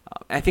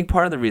 I think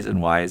part of the reason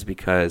why is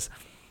because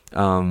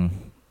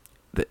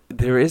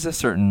there is a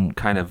certain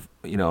kind of,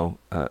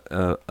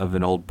 of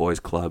an old boys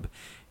club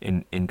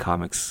in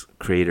comics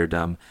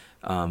creatordom.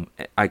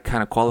 I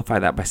kind of qualify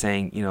that by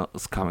saying,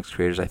 those comics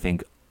creators, I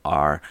think,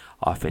 are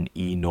often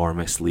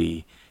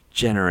enormously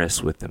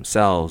generous with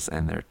themselves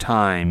and their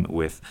time,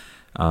 with,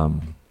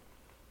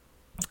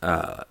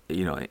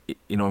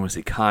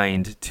 enormously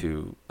kind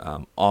to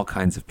all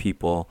kinds of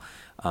people.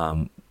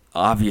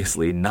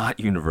 Obviously not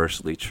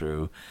universally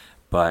true,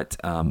 but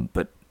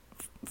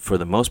for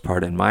the most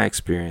part, in my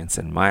experience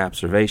and my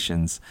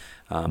observations,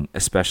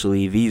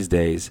 especially these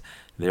days,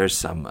 there's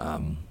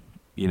some,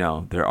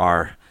 there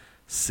are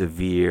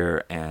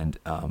severe and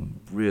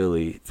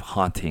really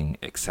haunting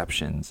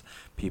exceptions.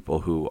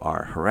 People who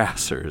are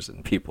harassers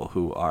and people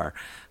who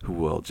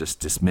will just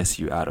dismiss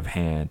you out of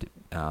hand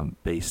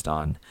based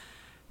on,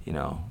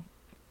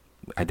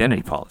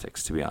 identity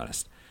politics, to be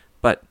honest.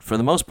 But for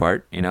the most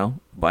part, a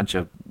bunch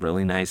of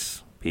really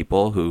nice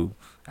people who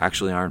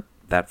actually aren't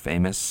that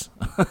famous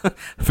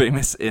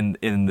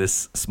in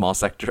this small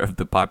sector of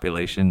the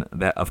population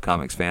of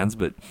comics fans,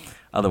 but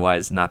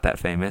otherwise not that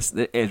famous.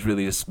 It's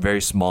really a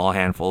very small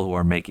handful who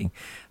are making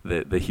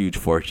the huge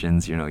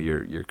fortunes, your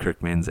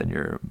Kirkmans and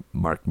your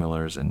Mark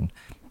Millers and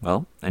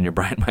your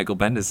Brian Michael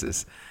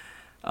Bendises.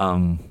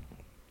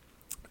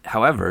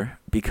 However,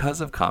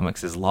 because of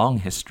comics' long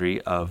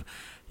history of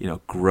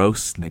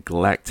gross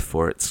neglect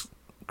for its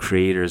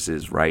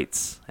creators'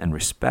 rights and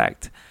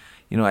respect,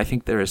 I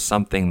think there is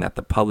something that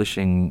the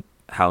publishing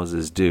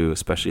houses do,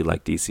 especially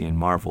like DC and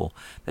Marvel,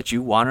 that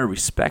you want to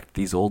respect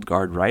these old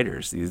guard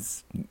writers,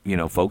 these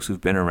folks who've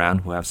been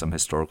around, who have some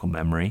historical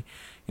memory,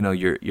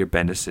 your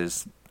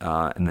Bendises,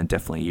 and then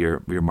definitely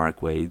your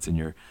Mark Waid's and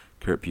your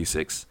Kurt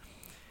Busiek's.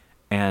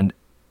 And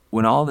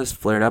when all this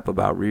flared up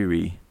about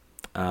Riri,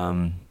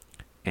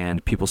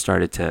 and people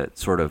started to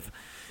sort of,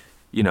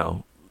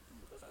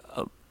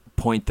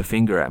 point the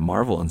finger at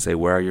Marvel and say,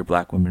 where are your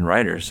black women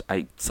writers?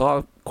 I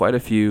saw quite a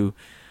few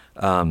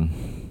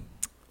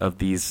of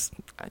these,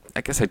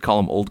 I guess I'd call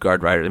them old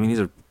guard writers. I mean, these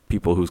are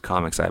people whose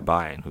comics I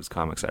buy and whose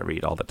comics I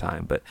read all the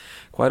time, but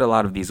quite a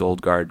lot of these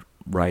old guard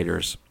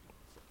writers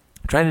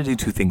trying to do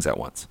two things at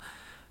once.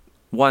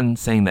 One,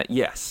 saying that,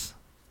 yes,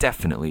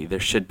 definitely there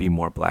should be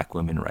more black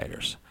women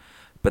writers.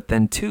 But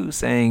then two,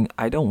 saying,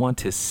 I don't want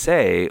to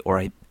say,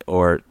 or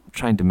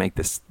trying to make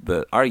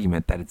the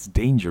argument that it's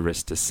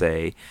dangerous to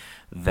say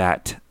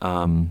that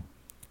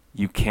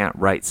you can't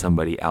write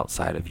somebody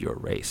outside of your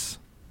race,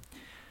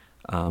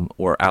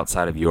 or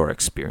outside of your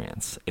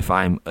experience. If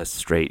I'm a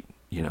straight,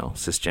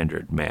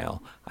 cisgendered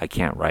male, I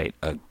can't write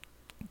a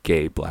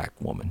gay black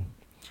woman.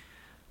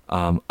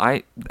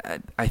 I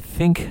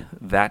think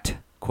that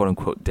quote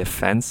unquote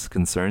defense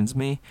concerns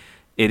me.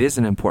 It is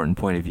an important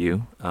point of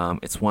view.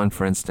 It's one,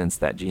 for instance,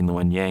 that Gene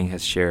Luen Yang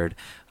has shared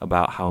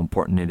about how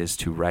important it is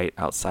to write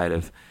outside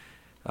of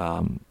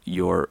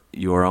your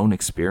own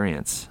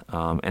experience,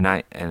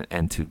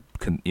 and to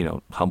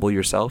humble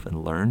yourself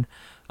and learn,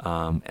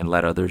 and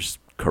let others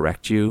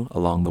correct you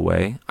along the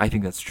way. I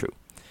think that's true.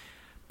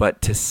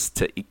 But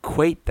to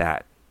equate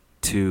that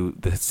to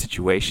the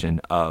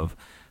situation of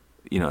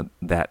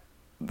that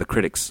the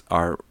critics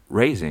are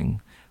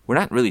raising, we're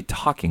not really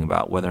talking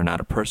about whether or not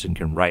a person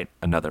can write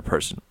another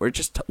person.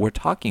 We're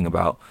talking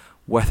about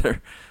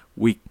whether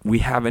we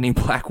have any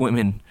black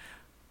women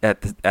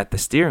at the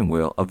steering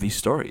wheel of these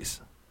stories.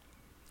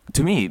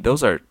 To me,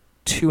 those are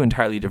two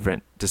entirely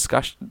different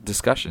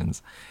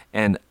discussions.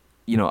 And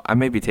I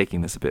may be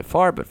taking this a bit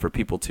far, but for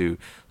people to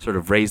sort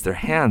of raise their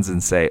hands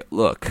and say,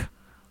 look,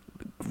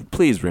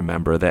 please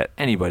remember that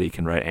anybody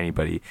can write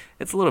anybody.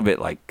 It's a little bit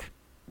like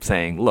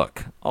saying,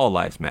 look, all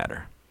lives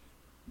matter.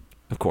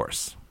 Of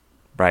course,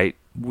 right?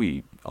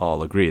 We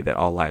all agree that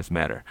all lives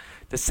matter.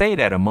 To say it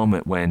at a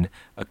moment when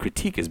a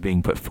critique is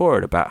being put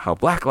forward about how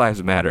black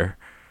lives matter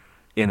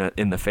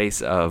in the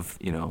face of,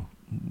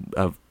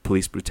 of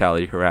police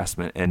brutality,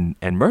 harassment,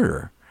 and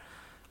murder,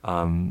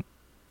 kind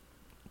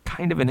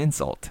of an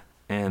insult.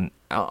 And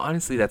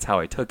honestly, that's how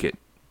I took it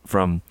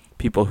from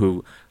people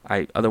who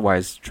I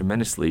otherwise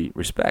tremendously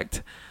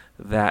respect,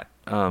 that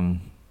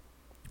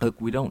look,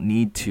 we don't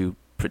need to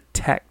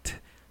protect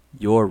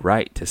your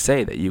right to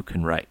say that you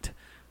can write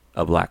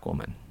a black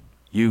woman.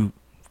 You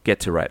get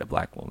to write a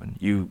black woman.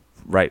 You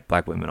write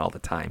black women all the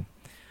time.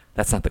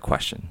 That's not the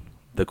question.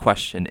 The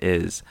question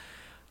is,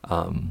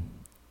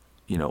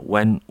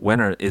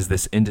 is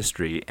this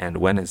industry and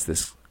when is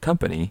this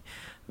company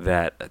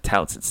that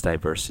touts its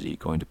diversity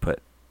going to put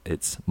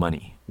its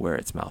money where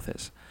its mouth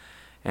is?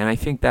 And I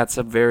think that's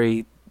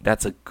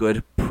a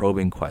good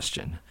probing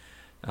question.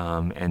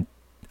 And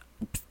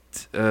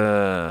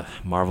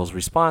Marvel's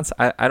response,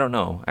 I don't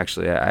know.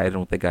 Actually, I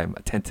don't think I'm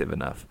attentive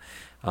enough.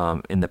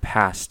 In the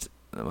past,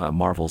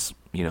 Marvel's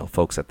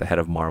folks at the head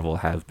of Marvel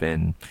have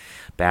been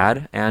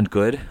bad and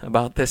good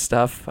about this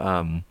stuff.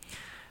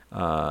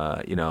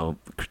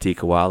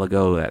 Critique a while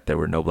ago that there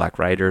were no black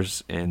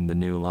writers in the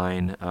new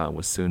line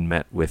was soon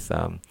met with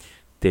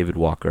David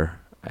Walker,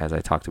 as I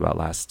talked about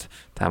last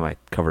time I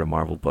covered a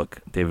Marvel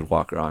book. David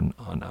Walker on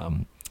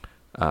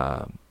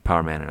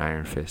Power Man and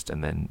Iron Fist,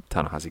 and then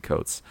Ta-Nehisi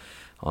Coates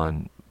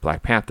on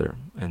Black Panther,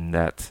 and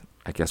that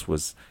I guess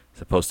was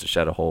supposed to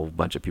shut a whole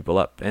bunch of people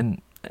up.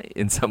 And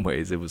in some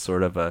ways, it was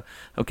sort of a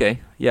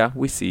okay, yeah,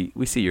 we see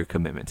your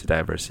commitment to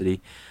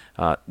diversity.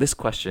 This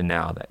question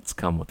now that's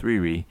come with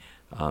Riri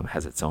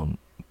has its own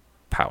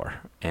power,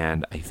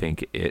 and I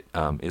think it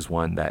is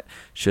one that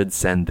should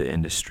send the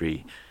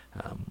industry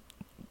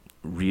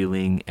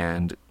reeling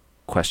and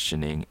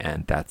questioning,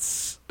 and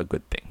that's a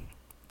good thing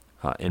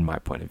in my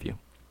point of view.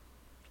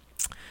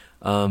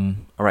 All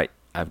right,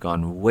 I've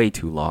gone way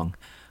too long.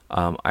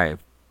 I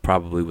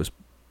probably was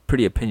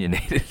pretty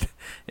opinionated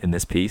in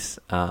this piece,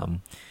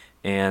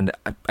 and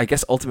I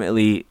guess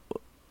ultimately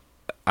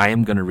I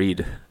am going to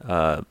read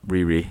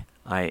Riri.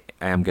 I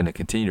am going to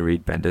continue to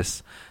read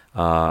Bendis.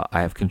 I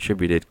have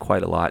contributed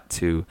quite a lot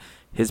to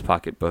his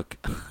pocketbook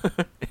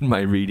in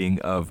my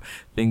reading of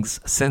things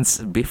since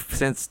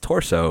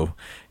Torso,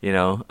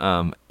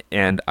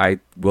 and I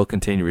will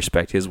continue to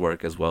respect his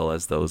work as well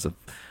as those of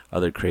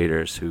other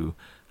creators who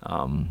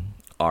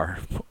are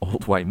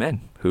old white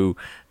men who,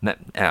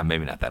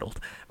 maybe not that old,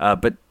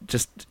 but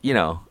just,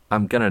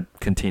 I'm going to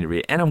continue to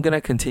read, and I'm going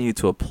to continue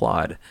to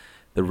applaud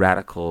the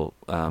radical,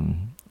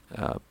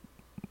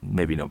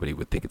 maybe nobody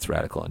would think it's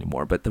radical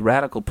anymore, but the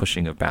radical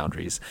pushing of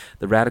boundaries,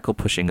 the radical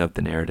pushing of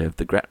the narrative,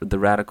 the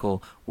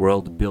radical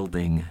world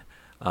building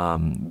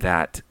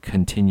that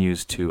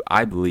continues to,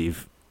 I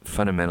believe,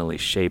 fundamentally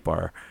shape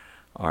our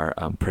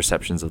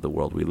perceptions of the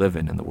world we live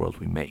in and the world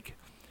we make.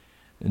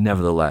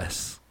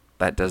 Nevertheless,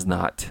 that does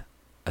not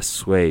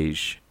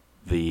assuage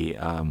the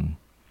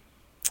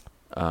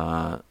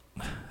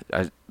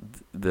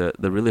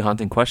really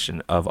haunting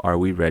question of, are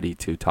we ready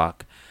to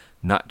talk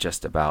not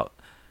just about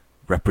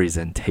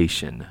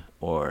representation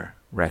or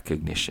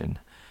recognition,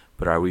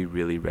 but are we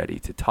really ready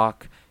to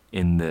talk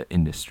in the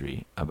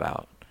industry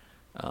about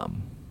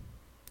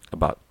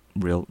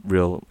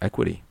real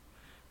equity,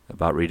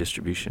 about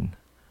redistribution?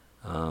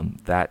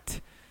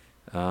 It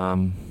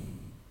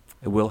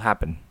will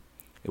happen.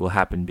 It will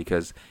happen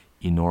because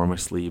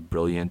enormously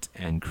brilliant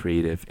and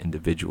creative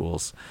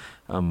individuals,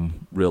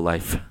 real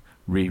life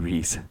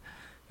Riris,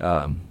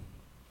 they're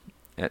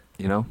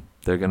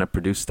going to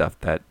produce stuff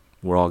that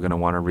we're all going to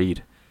want to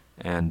read.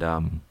 And,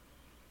 a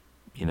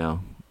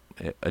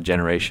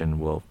generation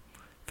will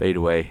fade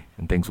away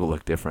and things will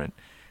look different.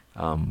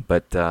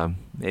 But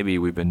maybe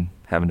we've been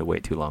having to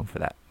wait too long for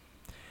that.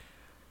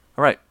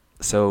 All right.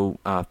 So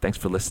thanks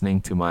for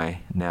listening to my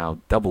now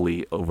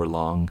doubly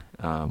overlong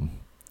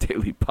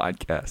daily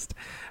podcast.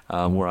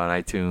 We're on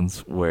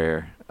iTunes,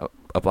 where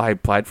I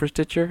applied for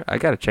Stitcher. I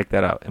got to check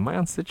that out. Am I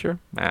on Stitcher?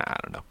 I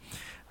don't know.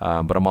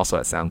 But I'm also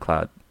at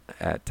SoundCloud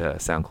at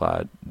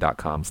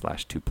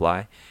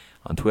soundcloud.com/2ply.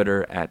 On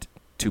Twitter at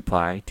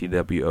 2ply,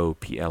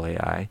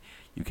 TWOPLAI.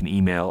 You can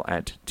email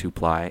at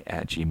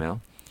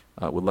 2ply@gmail.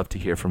 Would love to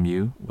hear from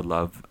you. Would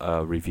love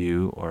a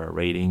review or a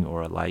rating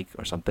or a like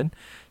or something,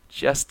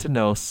 just to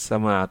know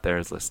someone out there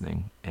is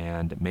listening,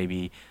 and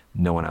maybe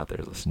no one out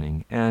there is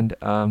listening. And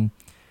go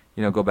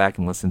back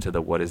and listen to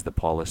the What is the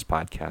Paulist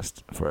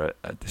podcast for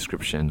a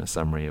description, a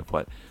summary of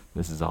what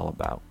this is all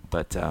about.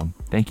 But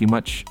thank you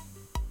much.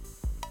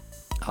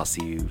 I'll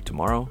see you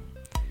tomorrow,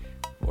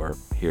 or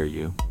hear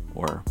you,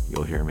 or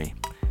you'll hear me.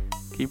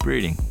 Keep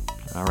reading.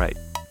 All right.